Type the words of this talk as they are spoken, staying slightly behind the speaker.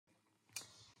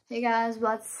Hey guys,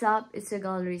 what's up? It's your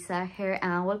girl Risa here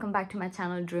and welcome back to my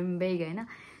channel Dream Big.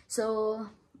 So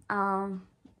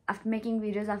after making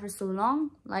videos after so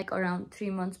long, like around 3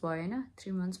 months boy,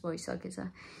 3 months boy.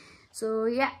 So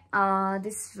yeah,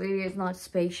 this video is not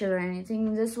special or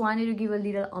anything. Just wanted to give a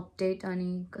little update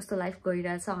on kasto life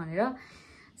gairachha.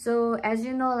 So as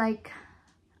you know, like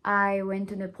I went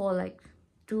to Nepal like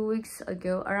 2 weeks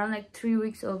ago, around like 3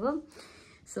 weeks ago.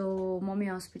 So mommy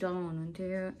hospital ma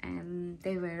huनुहुन्थ्यो and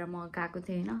त्यही भएर म गएको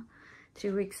थिएँ हैन 3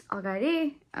 weeks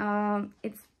अगाडि.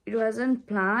 It wasn't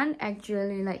planned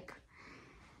actually, like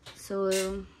so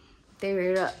त्यही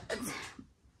भएर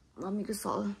मम्मीको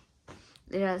सल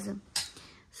लिएर.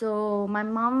 So my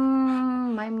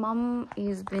mom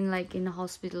has been like in the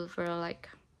hospital for like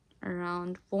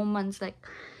around 4 months,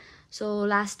 like so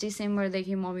last December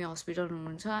देखि mommy hospital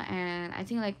हुनुहुन्छ. And I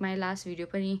think like my last video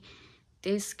पनि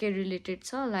त्यसकै related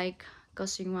छ, like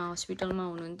कसैमा हस्पिटलमा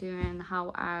हुनुहुन्थ्यो and how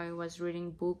I was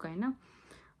reading book हैन.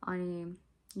 अनि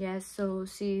yes, so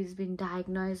she's been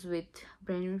diagnosed with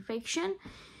brain infection,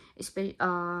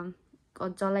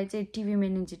 जसलाई चाहिँ टिबी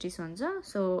मेनिन्जाइटिस भन्छ.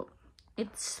 So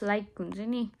it's like हुन्छ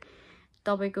नि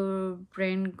तपाईको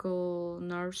ब्रेनको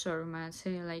नर्भ्सहरुमा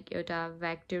चाहिँ like एउटा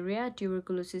ब्याक्टेरिया,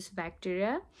 ट्युबरकुलोसिस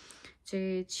ब्याक्टेरिया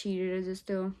चाहिँ छिरेर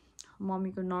जस्तो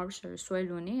मम्मीको नर्भ्सहरु स्वेल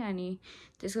हुने अनि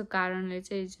त्यसको कारणले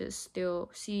चाहिँ जस्ट त्यो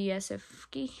CSF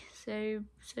कि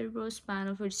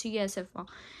सेरिब्रोस्पाइनल फ्लुइड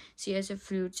CSF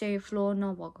फ्लुइड चाहिँ फ्लो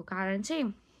नभएको कारण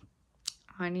चाहिँ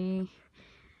अनि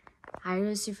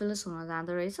हाइड्रोसिफिलस हुन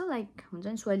जाँदो रहेछ, लाइक हुन्छ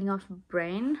नि स्वेलिङ अफ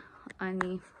ब्रेन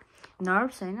अनि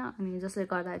नर्भ्स हैन. अनि जसले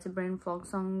गर्दा चाहिँ ब्रेन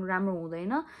फङ्सन राम्रो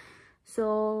हुँदैन. सो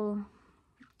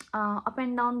अप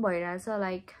एन्ड डाउन भइरहेछ,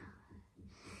 like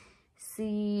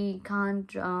she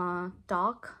can't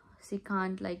talk, she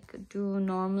can't like do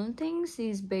normal things,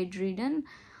 she's bedridden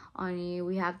and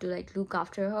we have to like look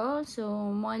after her. So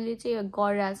मैले चाहिँ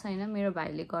गरिरहेछ हैन, मेरो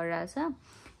भाइले गरिरहेछ.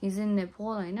 he's in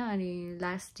Nepal हैन. अनि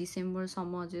last December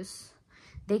सम्म just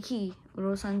देखि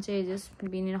रोशन चाहिँ just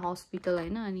been in hospital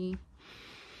हैन. अनि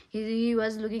he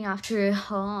was looking after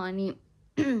her अनि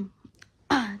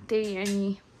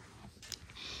त्यही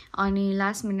अनि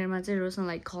लास्ट मिनेटमा चाहिँ रोशन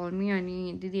लाइक कल मी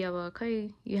अनि दिदी अब खै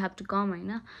यु हेभ टु कम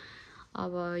हैन,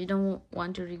 अब you don't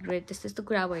want to regret, त्यस्तो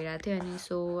कुरा भइरहेको थियो. अनि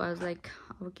सो आई वाज लाइक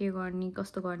अब के गर्ने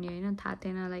कस्तो गर्ने हैन थाहा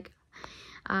थिएन. Like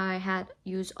I had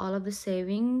use all of the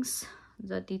savings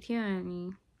जति थियो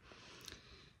अनि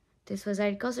त्यस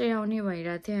पछाडि कसरी आउने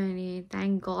भइरहेको थियो. अनि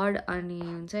थ्याङ्क गड अनि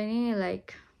हुन्छ नि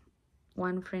like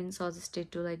one friend suggested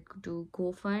to like do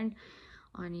go fund.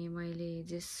 अनि मैले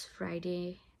जस्ट फ्राइडे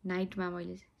नाइटमा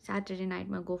मैले Saturday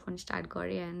नाइटमा गो फन्ड स्टार्ट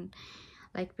गरेँ. And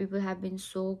like people have been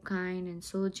so kind and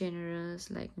so generous.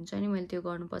 Like हुन्छ नि मैले त्यो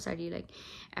गर्नु पछाडि like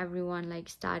every one like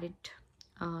started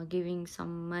giving some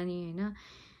money हैन,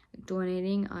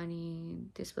 डोनेटिङ. अनि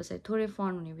त्यस पछाडि थोरै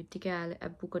फन्ड हुने बित्तिकै आई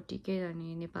बुक अ टिकट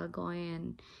अनि नेपाल गएँ.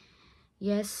 एन्ड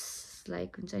यस लाइक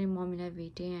हुन्छ नि मम्मीलाई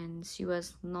भेटेँ एन्ड सी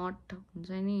वाज नट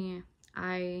हुन्छ नि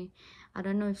I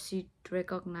don't know if she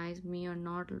recognized me or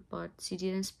not, but she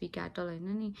didn't speak at all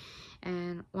हैन नि.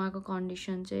 and उहाँको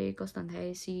कन्डिसन चाहिँ कस्तो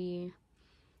भन्दाखेरि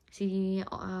she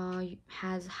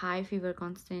has high fever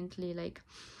constantly, like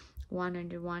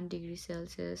 101 degrees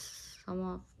Celsius, some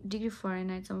of degree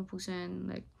Fahrenheit सम्म पुग्छ. and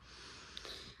like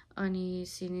अनि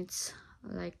she needs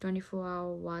like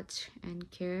 24-hour watch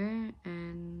and care.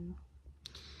 and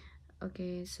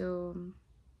okay, so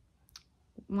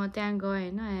म त्यहाँ गएँ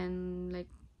हैन. and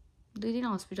like 2 दिन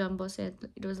हस्पिटलमा बसेँ.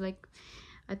 it was like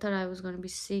I thought I was gonna be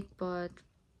sick, but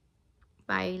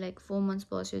by like 4 months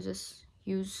बस्यो, just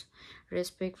use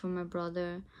respect for my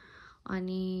brother.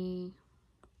 अनि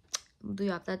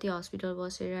 2 हप्ता त्यो हस्पिटल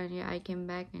बसेर अनि I came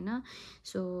back हैन.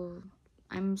 so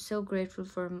I'm so grateful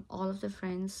for all of the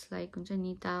friends, like हुन्छ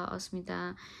निता,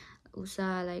 अस्मिता,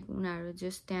 Usha, like उनीहरू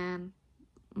just त्यहाँ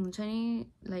हुन्छ नि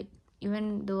like even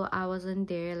though I wasn't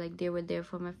there, like they were there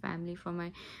for my family, for my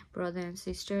brother and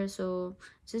sister. So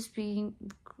just being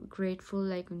grateful,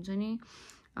 like हुन्छ नि.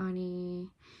 अनि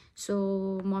so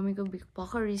मम्मीको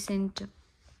भर्खर recent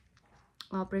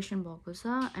operation भएको छ.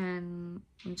 and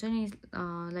हुन्छ नि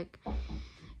like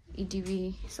EDB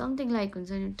something like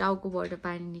हुन्छ नि टाउकोबाट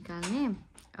पानी निकाल्ने,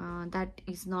 that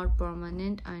is not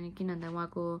permanent. अनि किन भन्दा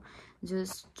उहाँको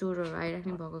जस्ट ज्वरोहरू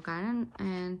आइराख्ने भएको कारण.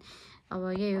 and अब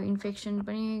यही हो, इन्फेक्सन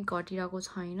पनि घटिरहेको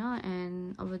छैन.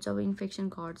 एन्ड अब जब इन्फेक्सन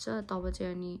घट्छ तब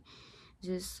चाहिँ अनि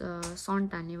जस्ट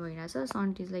सन्ट हाल्ने भइरहेछ.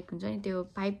 सन्ट इज लाइक हुन्छ नि त्यो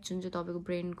पाइप जुन चाहिँ तपाईँको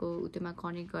ब्रेनको उत्योमा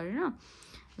कनेक्ट गरेर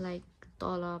लाइक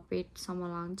तल पेटसम्म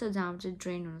लान्छ जहाँ चाहिँ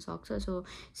ड्रेन हुनसक्छ. So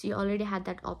C already had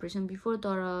that operation before.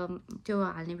 तर त्यो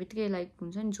हाल्ने बित्तिकै लाइक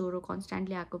हुन्छ नि ज्वरो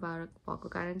कन्सट्यान्टली आएको भएको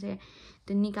कारण चाहिँ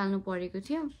त्यो निकाल्नु परेको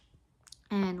थियो.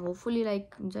 and hopefully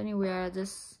like we are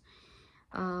just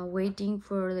waiting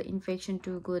for the infection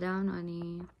to go down,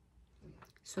 and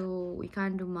so we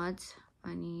can't do much.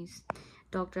 And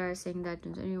doctor are saying that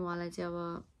उहाँलाई चाहिँ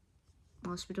अब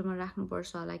हस्पिटलमा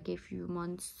राख्नुपर्छ होला केही few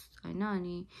months हैन,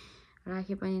 अनि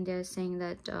राखे पनि they are saying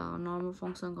that normal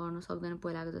function गर्न सक्दैन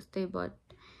पहिलाको जस्तै, but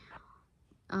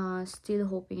still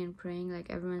hoping and praying, like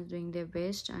everyone's doing their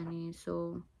best. अनि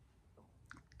so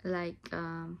like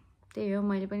त्यही हो,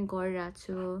 मैले पनि गरिरहेको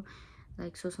छु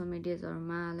लाइक सोसल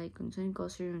मिडियाजहरूमा लाइक हुन्छ नि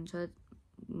कसरी हुन्छ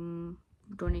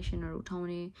डोनेसनहरू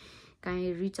उठाउने,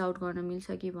 काहीँ रिच आउट गर्न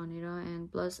मिल्छ कि भनेर, एन्ड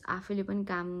प्लस आफैले पनि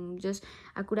काम just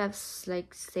I could have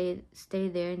like stay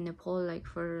there in Nepal like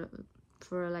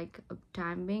for like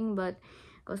time being, but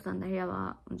कस्तो भन्दाखेरि अब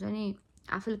हुन्छ नि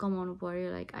आफैले कमाउनु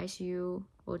पऱ्यो, लाइक आइसियु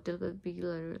होटलको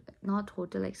बिलहरू, नट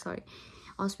होटल लाइक सरी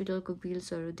हस्पिटलको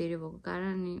बिल्सहरू धेरै भएको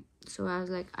कारण, अनि so I was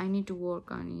like I need to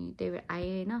work, अनि त्यही भएर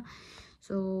आएँ होइन.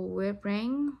 So we're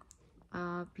praying,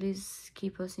 please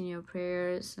keep us in your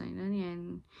prayers होइन नि,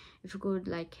 and if you could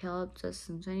like help just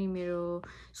हुन्छ नि मेरो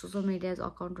सोसल मिडियाज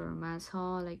अकाउन्टहरूमा छ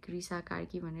लाइक रिसा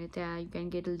कार्की भनेर, त्यहाँ you can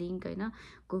get a link होइन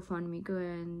GoFundMeको,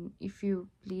 and if you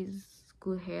please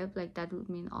could help, like that would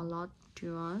mean a lot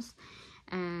to us.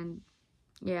 And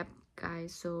yeah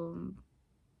guys, so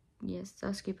yes,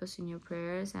 just keep us in your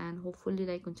prayers, and hopefully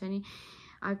like हुन्छ नि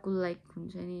I could like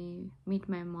हुन्छ नि meet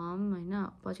my mom होइन.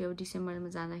 पछि अब डिसेम्बरमा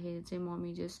जाँदाखेरि चाहिँ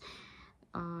mummy just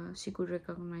she could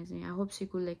recognize me. I hope she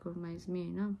could like recognize me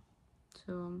होइन.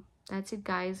 So that's it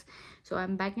guys, so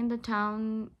I'm back in the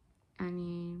town,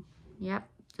 अनि yep,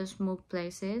 just move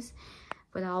places,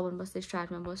 but album बस्दै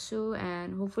स्टार्टमा बस्छु,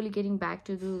 and hopefully getting back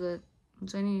to do the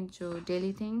हुन्छ नि जो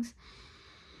daily things,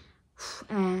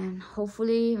 and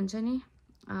hopefully हुन्छ नि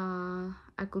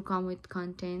I could come with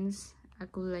contents, I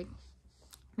could like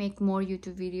make more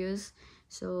YouTube videos.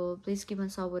 So please keep on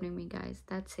supporting me guys.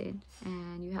 That's it,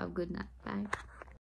 and you have a good night. Bye.